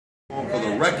For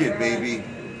the record, baby,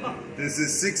 this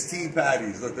is 16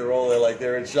 patties. Look, they're all there like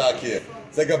they're in shock here.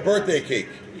 It's like a birthday cake.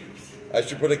 I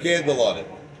should put a candle on it.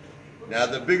 Now,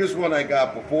 the biggest one I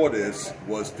got before this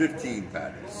was 15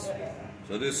 patties.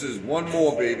 So this is one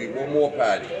more, baby, one more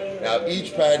patty. Now,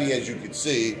 each patty, as you can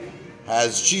see,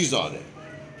 has cheese on it.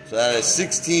 So that is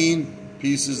 16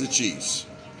 pieces of cheese.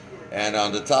 And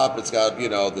on the top, it's got, you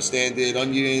know, the standard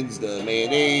onions, the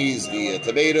mayonnaise, the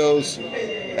tomatoes.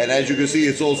 And as you can see,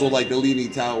 it's also like the Leaning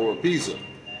Tower of Pisa.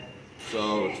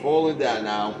 So it's falling down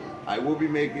now. I will be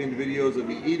making videos of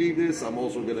me eating this. I'm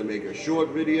also going to make a short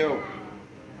video.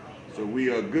 So we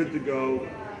are good to go.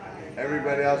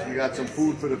 Everybody else, we got some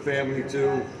food for the family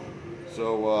too.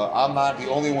 So I'm not the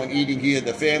only one eating here.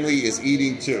 The family is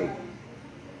eating too.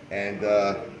 And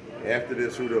after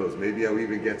this, who knows? Maybe I'll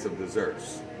even get some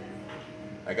desserts.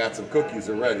 I got some cookies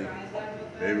already.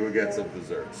 Maybe we'll get some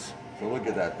desserts. So look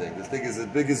at that thing. This thing is as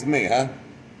big as me, huh?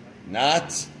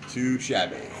 Not too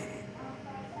shabby.